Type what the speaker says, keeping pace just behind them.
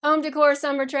home decor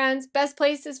summer trends, best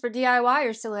places for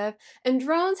DIYers to live, and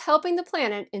drones helping the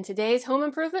planet in today's home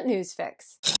improvement news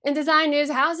fix. In design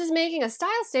news, Houzz is making a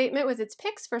style statement with its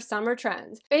picks for summer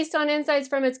trends. Based on insights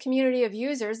from its community of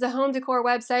users, the home decor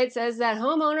website says that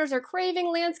homeowners are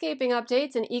craving landscaping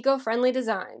updates and eco-friendly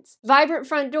designs. Vibrant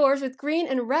front doors with green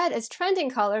and red as trending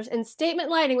colors and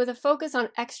statement lighting with a focus on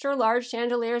extra-large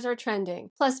chandeliers are trending.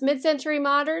 Plus, mid-century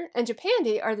modern and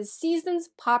Japandi are the season's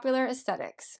popular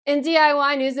aesthetics. In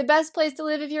DIY news, the best place to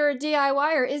live if you're a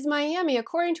DIYer is Miami,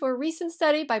 according to a recent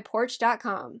study by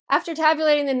Porch.com. After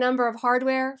tabulating the number of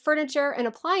hardware, furniture, and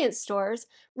appliance stores,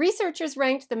 researchers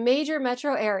ranked the major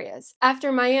metro areas.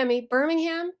 After Miami,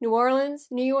 Birmingham, New Orleans,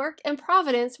 New York, and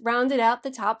Providence rounded out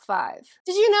the top 5.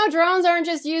 Did you know drones aren't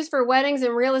just used for weddings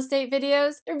and real estate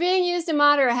videos? They're being used to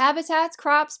monitor habitats,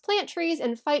 crops, plant trees,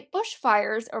 and fight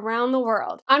bushfires around the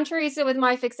world. I'm Teresa with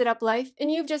My Fix It Up Life, and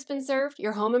you've just been served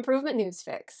your home improvement news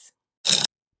fix.